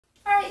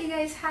Alright you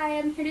guys, hi,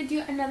 I'm here to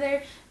do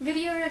another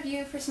video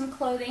review for some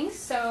clothing.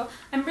 So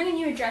I'm bringing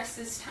you a dress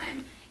this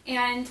time.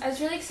 And I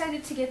was really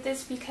excited to get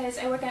this because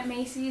I work at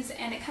Macy's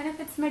and it kind of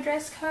fits my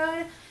dress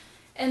code.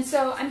 And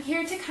so I'm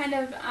here to kind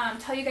of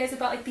tell you guys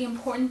about like the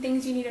important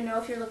things you need to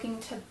know if you're looking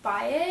to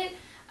buy it,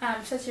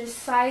 such as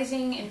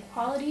sizing and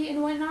quality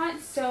and whatnot.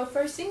 So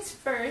first things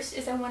first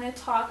is I want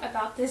to talk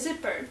about the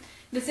zipper.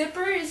 The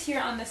zipper is here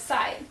on the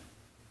side.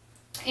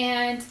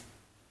 And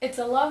it's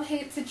a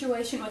love-hate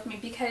situation with me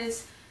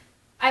because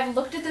I've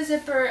looked at the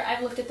zipper,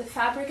 I've looked at the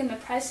fabric and the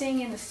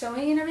pressing and the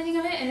sewing and everything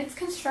of it, and it's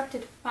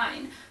constructed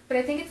fine. But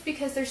I think it's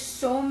because there's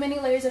so many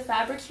layers of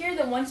fabric here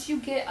that once you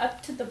get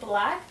up to the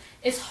black,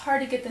 it's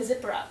hard to get the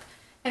zipper up.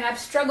 And I've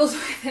struggled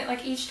with it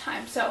like each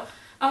time. So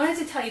I wanted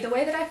to tell you, the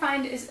way that I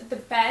find is the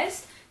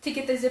best to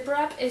get the zipper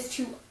up is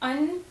to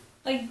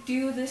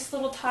do this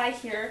little tie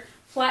here,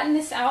 flatten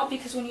this out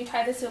because when you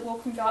tie this it will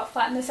go out,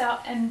 flatten this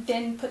out, and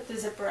then put the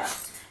zipper up.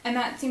 And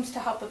that seems to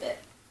help a bit.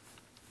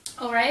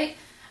 Alright?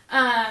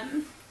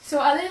 So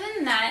other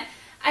than that,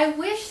 I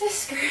wish this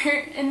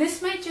skirt, and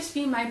this might just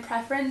be my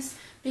preference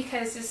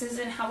because this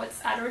isn't how it's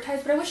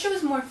advertised, but I wish it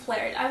was more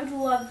flared. I would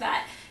love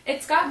that.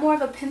 It's got more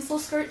of a pencil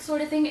skirt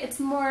sort of thing. It's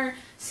more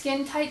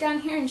skin tight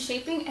down here and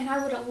shaping, and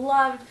I would have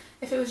loved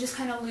if it was just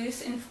kind of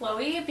loose and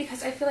flowy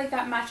because I feel like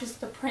that matches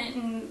the print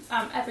and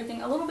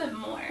everything a little bit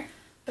more.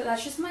 But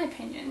that's just my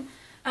opinion.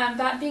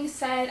 That being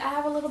said, I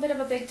have a little bit of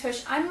a big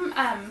tush. I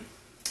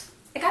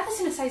got this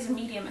in a size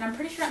medium, and I'm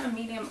pretty sure I'm a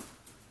medium,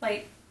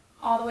 like,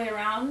 all the way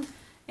around.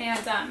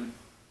 And,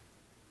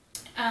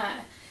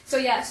 so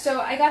yeah, so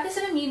I got this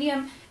in a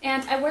medium,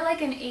 and I wear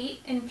like an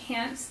 8 in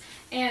pants,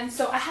 and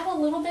so I have a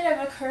little bit of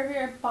a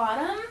curvier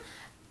bottom,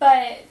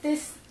 but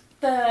the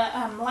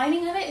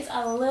lining of it is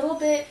a little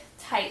bit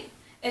tight.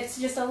 It's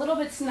just a little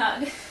bit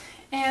snug,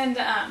 and,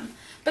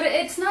 but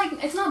it's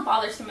not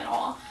bothersome at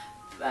all,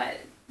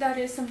 but that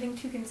is something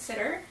to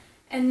consider.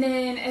 And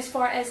then as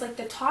far as like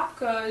the top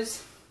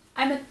goes,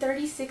 I'm a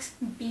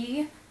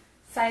 36B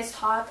size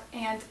top,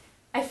 and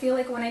I feel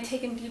like when I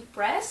take in deep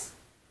breaths,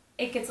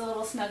 it gets a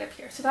little snug up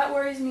here. So that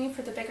worries me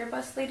for the bigger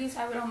bust ladies.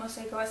 I would almost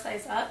say go a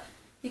size up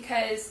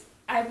because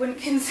I wouldn't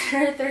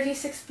consider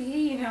 36B,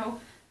 you know,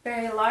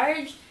 very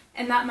large,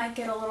 and that might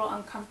get a little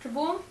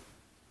uncomfortable.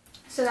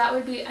 So that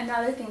would be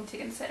another thing to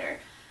consider.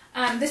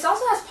 This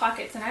also has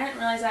pockets, and I didn't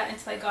realize that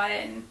until I got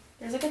it, and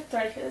there's like a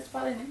thread here that's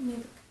bothering me,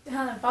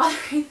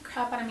 bothering the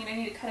crap out of me, and I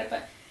need to cut it,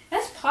 but it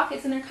has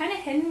pockets, and they're kind of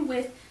hidden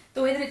with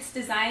the way that it's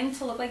designed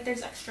to look like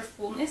there's extra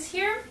fullness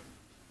here.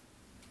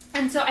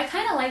 And so I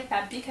kind of like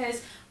that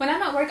because when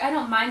I'm at work I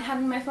don't mind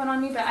having my phone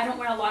on me, but I don't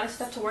wear a lot of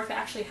stuff to work that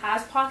actually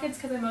has pockets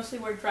because I mostly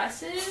wear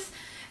dresses.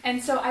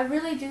 And so I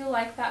really do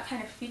like that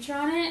kind of feature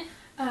on it.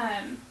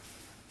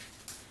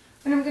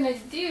 What I'm going to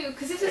do,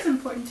 because this is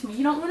important to me,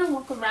 you don't want to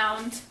walk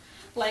around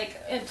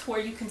like to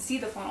where you can see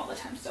the phone all the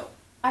time. So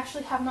I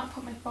actually have not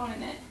put my phone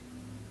in it.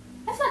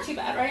 That's not too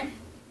bad, right?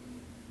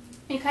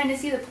 You kind of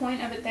see the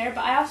point of it there,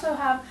 but I also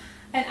have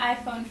an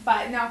iPhone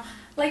 5. Now,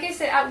 like I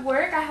said, at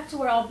work I have to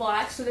wear all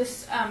black, so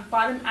this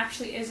bottom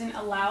actually isn't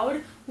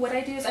allowed. What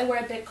I do is I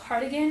wear a big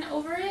cardigan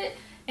over it,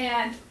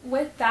 and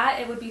with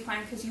that it would be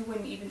fine because you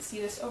wouldn't even see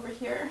this over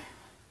here.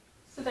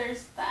 So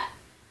there's that.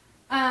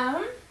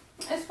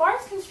 As far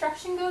as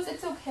construction goes,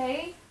 it's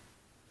okay.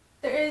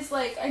 There is,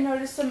 like, I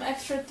noticed some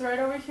extra thread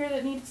over here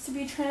that needs to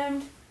be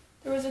trimmed.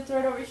 There was a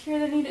thread over here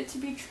that needed to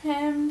be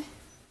trimmed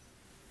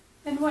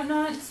and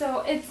whatnot,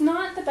 so it's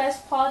not the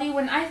best quality.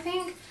 When I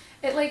think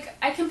it, like,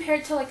 I compare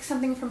it to like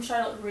something from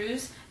Charlotte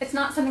Russe. It's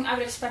not something I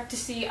would expect to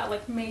see at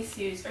like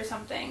Macy's or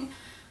something.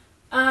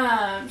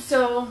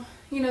 So,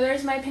 you know,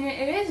 there's my opinion.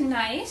 It is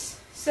nice.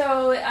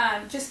 So,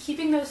 just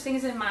keeping those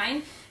things in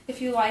mind. If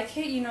you like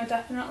it, you know,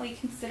 definitely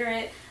consider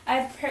it. I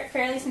have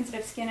fairly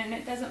sensitive skin and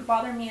it doesn't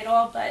bother me at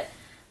all, but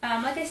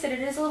like I said, it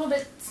is a little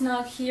bit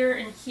snug here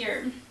and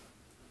here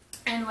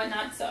and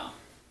whatnot, so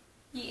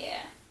yeah.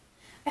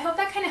 I hope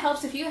that kind of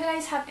helps. If you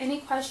guys have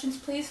any questions,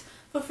 please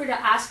feel free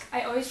to ask.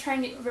 I always try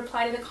and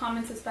reply to the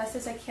comments as best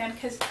as I can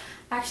because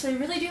I actually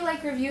really do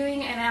like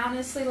reviewing, and I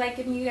honestly like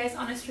giving you guys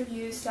honest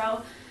reviews.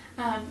 So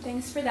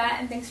thanks for that,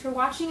 and thanks for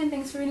watching, and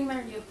thanks for reading my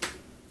review.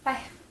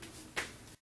 Bye.